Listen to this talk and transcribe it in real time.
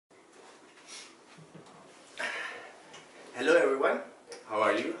Hello everyone, how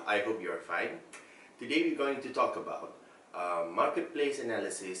are you? I hope you are fine. Today we're going to talk about marketplace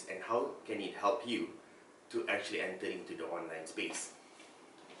analysis and how can it help you to actually enter into the online space.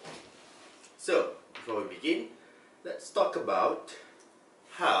 So, before we begin, let's talk about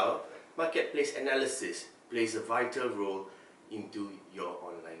how marketplace analysis plays a vital role into your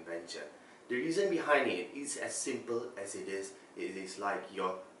online venture. The reason behind it is as simple as it is like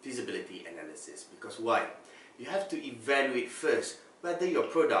your feasibility analysis. Because why? You have to evaluate first whether your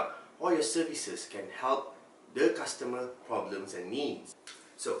product or your services can help the customer problems and needs.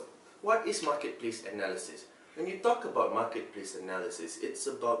 So, what is marketplace analysis? When you talk about marketplace analysis, it's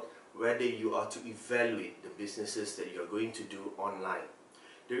about whether you are to evaluate the businesses that you're going to do online.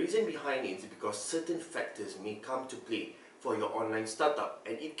 The reason behind it is because certain factors may come to play for your online startup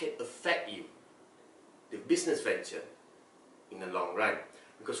and it can affect you, the business venture, in the long run.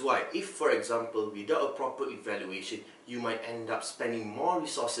 Because why? If, for example, without a proper evaluation, you might end up spending more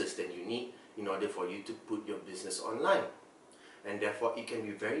resources than you need in order for you to put your business online. And therefore, it can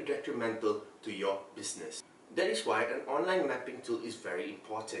be very detrimental to your business. That is why an online mapping tool is very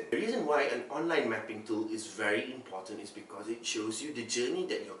important. The reason why an online mapping tool is very important is because it shows you the journey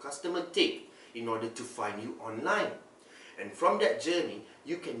that your customer take in order to find you online. And from that journey,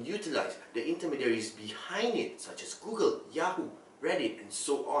 you can utilize the intermediaries behind it, such as Google, Yahoo, Reddit, and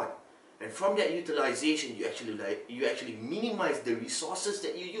so on. And from that utilization, you actually minimize the resources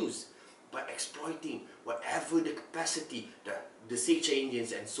that you use by exploiting whatever the capacity that the search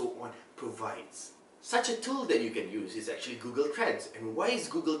engines and so on provides. Such a tool that you can use is actually Google Trends. And why is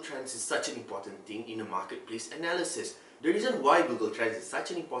Google Trends such an important thing in a marketplace analysis? The reason why Google Trends is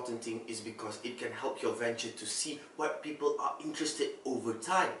such an important thing is because it can help your venture to see what people are interested over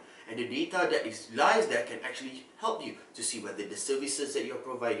time. And the data that lies there can actually help you to see whether the services that you're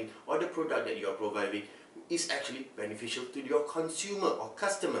providing or the product that you're providing is actually beneficial to your consumer or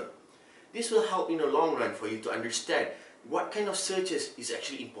customer. This will help in the long run for you to understand what kind of searches is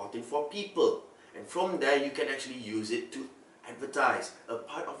actually important for people. And from there, you can actually use it to advertise, a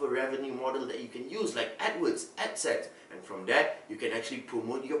part of a revenue model that you can use like AdWords, AdSense, and from there you can actually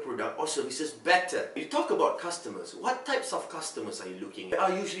promote your product or services better. You talk about customers. What types of customers are you looking at? There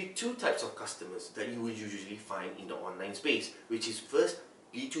are usually two types of customers that you will usually find in the online space, which is first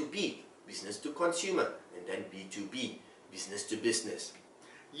B2B, business to consumer, and then B2B, business to business.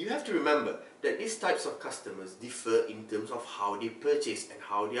 You have to remember that these types of customers differ in terms of how they purchase and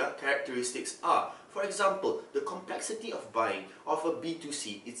how their characteristics are. For example, the complexity of buying of a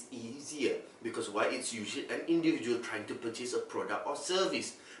B2C is easier because why? It's usually an individual trying to purchase a product or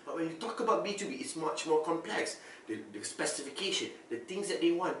service. But when you talk about B2B, it's much more complex. The specification, the things that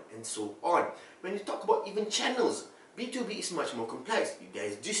they want, and so on. When you talk about even channels, B2B is much more complex. There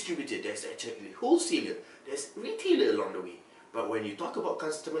is distributor, there's actually wholesaler, there's retailer along the way. But when you talk about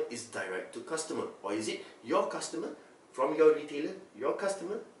customer, it's direct to customer. Or is it your customer from your retailer, your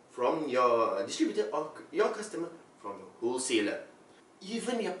customer from your distributor, or your customer from your wholesaler?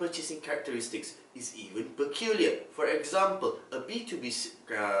 Even their purchasing characteristics is even peculiar. For example, a B2B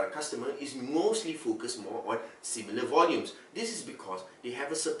customer is mostly focused more on similar volumes. This is because they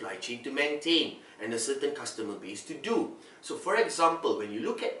have a supply chain to maintain and a certain customer base to do. So for example, when you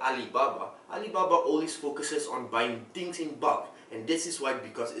look at Alibaba, Alibaba always focuses on buying things in bulk, and this is why,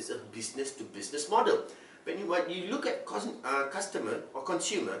 because it's a business to business model. When you look at customer or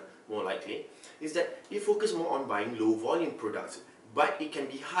consumer, more likely, is that they focus more on buying low volume products. But it can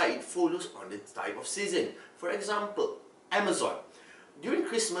be high, it follows on the type of season. For example, Amazon. During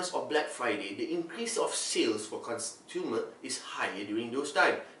Christmas or Black Friday, the increase of sales for consumer is higher during those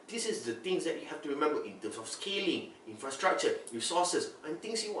times. This is the things that you have to remember in terms of scaling, infrastructure, resources, and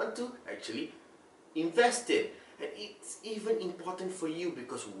things you want to actually invest in. And it's even important for you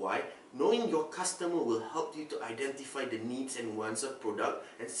because why? Knowing your customer will help you to identify the needs and wants of product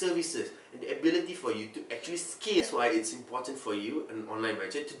and services and the ability for you to actually scale. That's why it's important for you, an online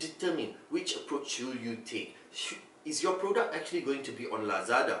venture, to determine which approach should you take. Is your product actually going to be on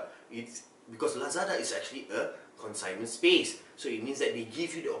Lazada? It's because Lazada is actually a consignment space. So it means that they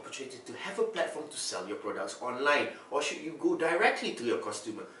give you the opportunity to have a platform to sell your products online. Or should you go directly to your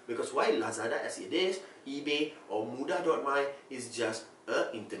customer? Because why? Lazada as it is, eBay or Mudah.my is just an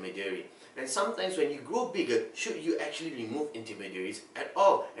intermediary. And sometimes when you grow bigger, should you actually remove intermediaries at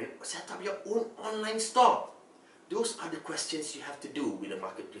all and set up your own online store? Those are the questions you have to do with a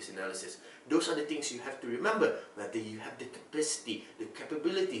marketplace analysis. Those are the things you have to remember, whether you have the capacity, the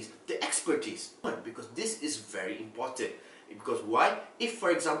capabilities, the expertise. Because this is very important. Because why? If,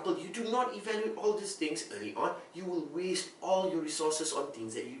 for example, you do not evaluate all these things early on, you will waste all your resources on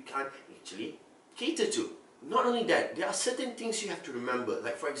things that you can't actually cater to. Not only that, there are certain things you have to remember,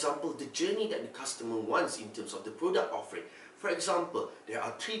 like for example, the journey that the customer wants in terms of the product offering. For example, there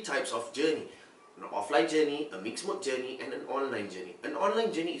are 3 types of journey: an offline journey, a mixed mode journey, and an online journey. An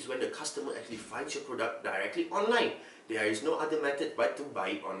online journey is when the customer actually finds your product directly online. There is no other method but to buy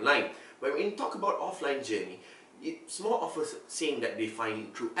it online. But when you talk about offline journey, it's more of a saying that they find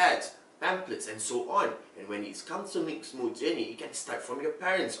it through ads, pamphlets, and so on. And when it comes to mixed mode journey, it can start from your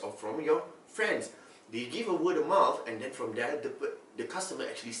parents or from your friends. They give a word of mouth, and then from there the customer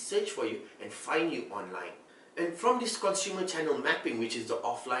actually search for you and find you online. And from this consumer channel mapping, which is the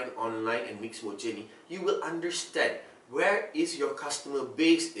offline, online, and mixed mode journey, you will understand where is your customer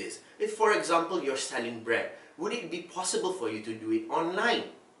base is. If for example you're selling bread, would it be possible for you to do it online?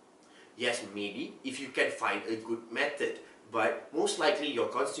 Yes, maybe, if you can find a good method. But most likely your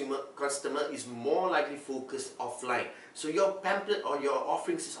customer is more likely focused offline. So your pamphlet or your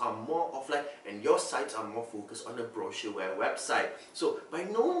offerings are more offline, and your sites are more focused on a brochureware website. So by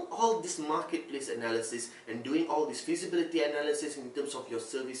knowing all this marketplace analysis and doing all this feasibility analysis in terms of your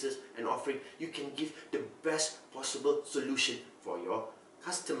services and offering, you can give the best possible solution for your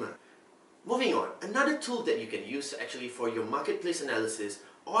customer. Moving on, another tool that you can use actually for your marketplace analysis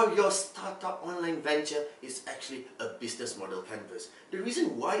or your startup online venture is actually a business model canvas. The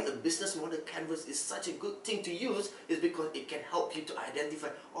reason why a business model canvas is such a good thing to use is because it can help you to identify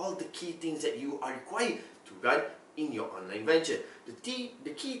all the key things that you are required to run in your online venture. The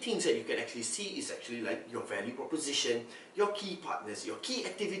key things that you can actually see is actually like your value proposition, your key partners, your key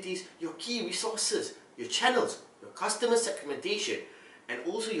activities, your key resources, your channels, your customer segmentation, and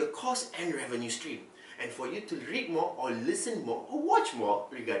also your cost and revenue stream. And for you to read more or listen more or watch more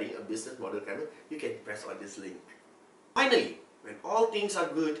regarding a business model canvas, you can press on this link. Finally, when all things are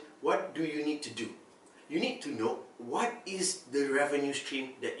good, what do you need to do? You need to know what is the revenue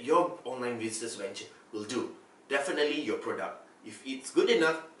stream that your online business venture will do. Definitely your product, if it's good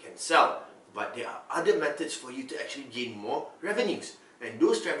enough, can sell. But there are other methods for you to actually gain more revenues. And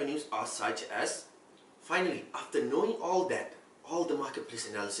those revenues are such as, finally, after knowing all that, all the marketplace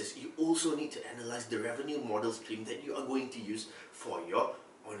analysis, you also need to analyze the revenue model stream that you are going to use for your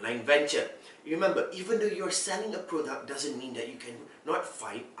online venture. Remember, even though you're selling a product doesn't mean that you cannot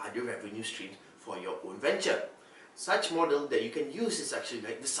find other revenue streams for your own venture. Such model that you can use is actually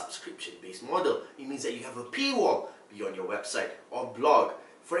like the subscription-based model. It means that you have a paywall beyond your website or blog.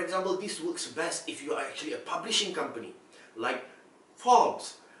 For example, this works best if you are actually a publishing company like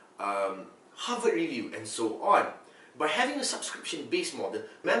Forbes, Harvard Review, and so on. By having a subscription-based model,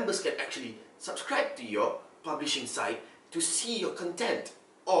 members can actually subscribe to your publishing site to see your content,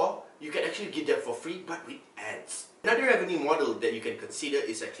 or you can actually get them for free but with ads. Another revenue model that you can consider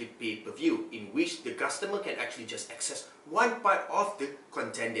is actually pay-per-view, in which the customer can actually just access one part of the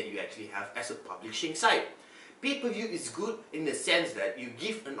content that you actually have as a publishing site. Pay-per-view is good in the sense that you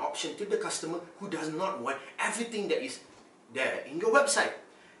give an option to the customer who does not want everything that is there in your website.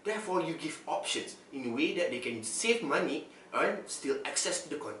 Therefore, you give options in a way that they can save money and still access to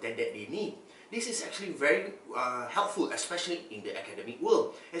the content that they need. This is actually very helpful, especially in the academic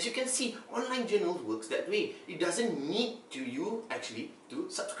world. As you can see, online journal works that way. It doesn't need you actually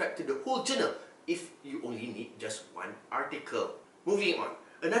to subscribe to the whole journal if you only need just one article. Moving on.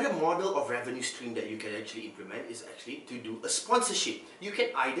 Another model of revenue stream that you can actually implement is actually to do a sponsorship. You can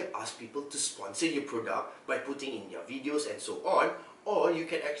either ask people to sponsor your product by putting in their videos and so on, or you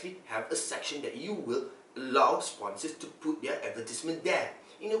can actually have a section that you will allow sponsors to put their advertisement there.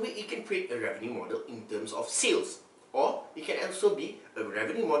 In a way, it can create a revenue model in terms of sales, or it can also be a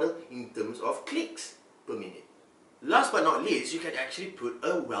revenue model in terms of clicks per minute. Last but not least, you can actually put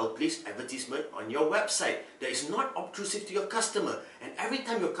a well-placed advertisement on your website that is not obtrusive to your customer, and every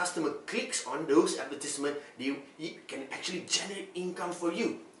time your customer clicks on those advertisements, it can actually generate income for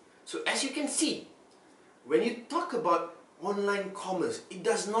you. So as you can see, when you talk about online commerce, it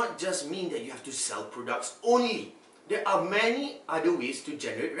does not just mean that you have to sell products only. There are many other ways to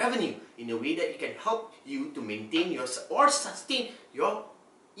generate revenue in a way that it can help you to maintain or sustain your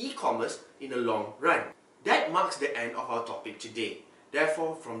e-commerce in the long run. That marks the end of our topic today.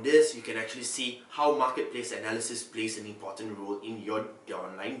 Therefore, from this, you can actually see how marketplace analysis plays an important role in your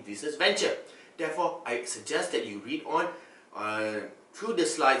online business venture. Therefore, I suggest that you read on through the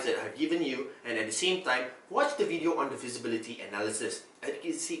slides that I've given you, and at the same time, watch the video on the feasibility analysis. As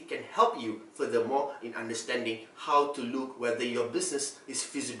you can see, it can help you furthermore in understanding how to look whether your business is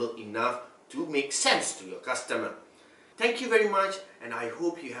feasible enough to make sense to your customer. Thank you very much, and I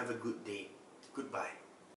hope you have a good day. Goodbye.